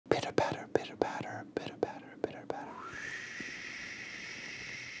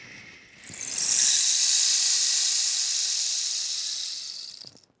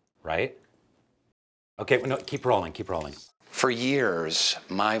right? Okay, no, keep rolling, keep rolling. For years,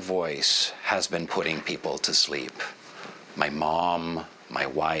 my voice has been putting people to sleep. My mom, my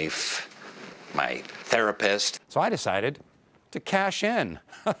wife, my therapist. So I decided to cash in.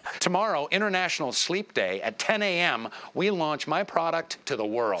 Tomorrow, International Sleep Day at 10 a.m., we launch my product to the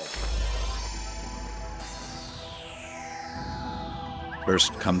world.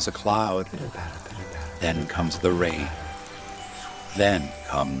 First comes a cloud, then comes the rain, then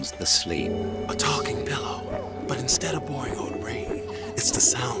comes the sleep. A talking pillow, but instead of boring old Rainn, it's the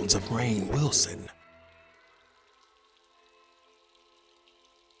sounds of Rainn Wilson.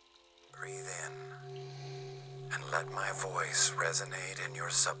 Breathe in and let my voice resonate in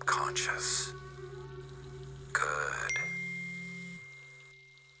your subconscious. Good.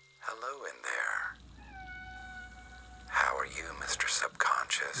 Hello in there. How are you, Mr.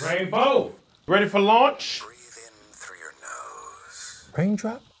 Subconscious? Rainbow, ready for launch? Breathe in through your nose.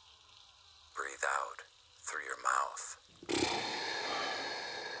 Raindrop? Breathe out through your mouth.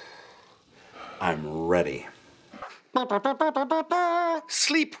 I'm ready.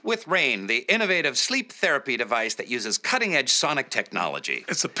 Sleep with Rainn, the innovative sleep therapy device that uses cutting-edge sonic technology.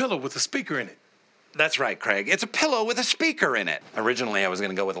 It's a pillow with a speaker in it. That's right, Craig. It's a pillow with a speaker in it. Originally, I was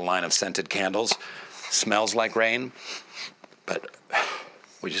going to go with a line of scented candles. Smells like rain, but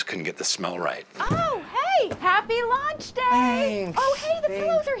we just couldn't get the smell right. Oh, hey! Happy launch day! Thanks. Oh, hey, the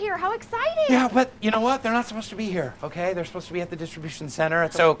pillows are here. How exciting! Yeah, but you know what? They're not supposed to be here, okay? They're supposed to be at the distribution center.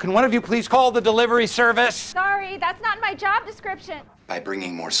 So can one of you please call the delivery service? Sorry, that's not in my job description. By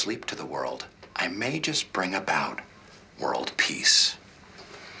bringing more sleep to the world, I may just bring about world peace.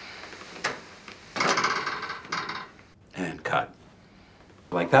 And cut.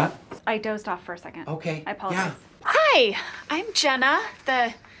 Like that? I dozed off for a second. Okay. I apologize. Yeah. Hi, I'm Jenna,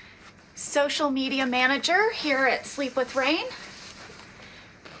 the social media manager here at Sleep with Rainn.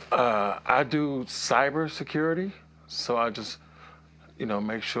 I do cyber security, so I just,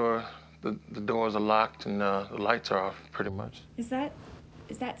 make sure the doors are locked and the lights are off, pretty much. Is that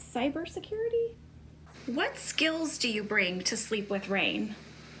cybersecurity? What skills do you bring to Sleep with Rainn?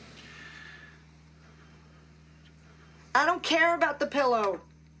 I don't care about the pillow.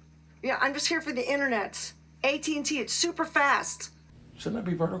 Yeah, I'm just here for the internet. AT&T, it's super fast. Shouldn't that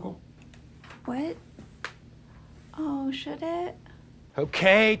be vertical? What? Oh, should it?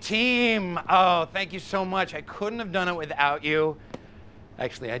 Okay, team. Oh, thank you so much. I couldn't have done it without you.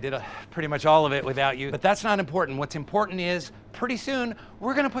 Actually, I did pretty much all of it without you, but that's not important. What's important is pretty soon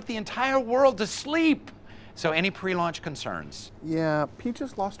we're gonna put the entire world to sleep. So any pre-launch concerns? Yeah, Pete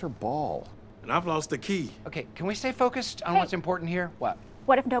just lost her ball. And I've lost the key. Okay, can we stay focused on what's important here? What?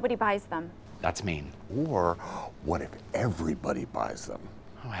 What if nobody buys them? That's mean. Or what if everybody buys them?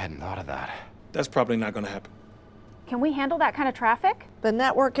 Oh, I hadn't thought of that. That's probably not going to happen. Can we handle that kind of traffic? The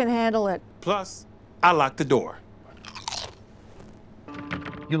network can handle it. Plus, I locked the door.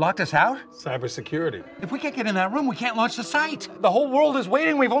 You locked us out? Cybersecurity. If we can't get in that room, we can't launch the site. The whole world is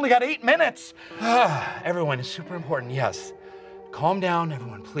waiting. We've only got 8 minutes. Everyone is super important, yes. Calm down,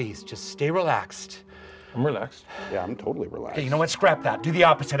 everyone, please. Just stay relaxed. I'm relaxed. Yeah, I'm totally relaxed. Okay, you know what? Scrap that. Do the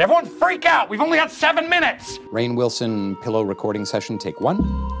opposite. Everyone freak out. We've only got 7 minutes. Rainn Wilson pillow recording session, take 1.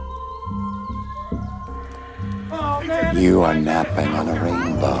 Oh, man. You are napping on a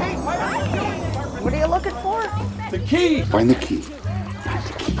rainbow. What are you looking for? The key! Find the key. Find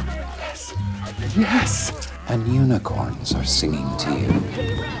the key. Yes. Yes. And unicorns are singing to you.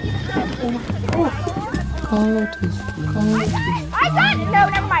 Go to sleep. I got it! No,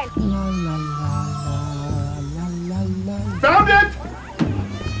 never mind. Found it!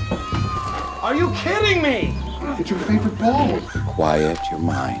 Are you kidding me? It's your favorite ball. Quiet your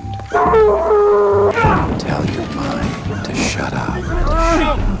mind. Tell your mind to shut up.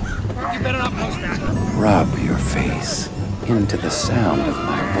 You better not post that. Rub your face into the sound of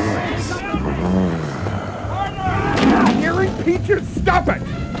my voice. Hearing Peaches, stop it!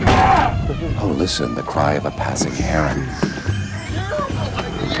 Oh, listen, the cry of a passing heron.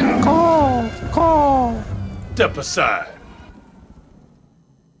 Call, call. Step aside.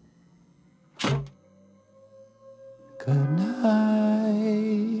 Good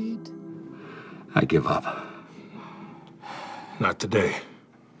night. I give up. Not today.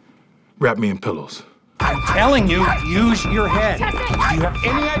 Wrap me in pillows. I'm telling you, use your head. Do you have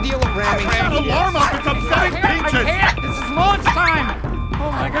any idea what ramming is? Alarm up, it's upsetting Peaches! I can't. This is launch time.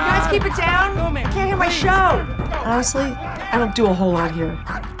 Oh my God. Guys, keep it down. Can't hear my show. Honestly, I don't do a whole lot here.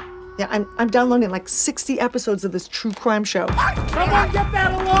 Yeah, I'm downloading like 60 episodes of this true crime show. Someone get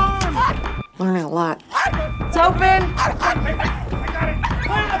that alarm! Learning a lot. It's open.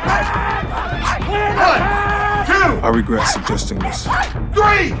 I regret suggesting this. 3!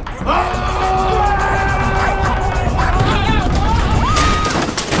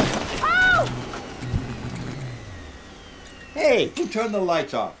 Hey, who turned the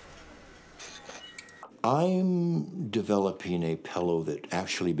lights off? I'm developing a pillow that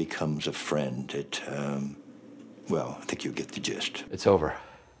actually becomes a friend. Well, I think you get the gist. It's over.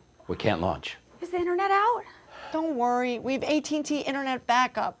 We can't launch. Is the internet out? Don't worry, we have AT&T internet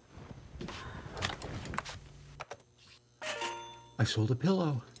backup. I sold a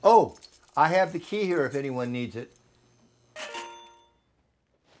pillow. Oh, I have the key here if anyone needs it.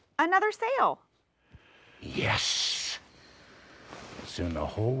 Another sale. Yes. Soon the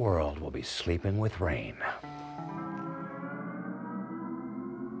whole world will be sleeping with Rainn.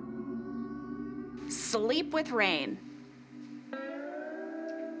 Sleep with Rainn.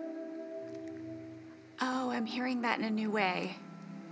 Oh, I'm hearing that in a new way.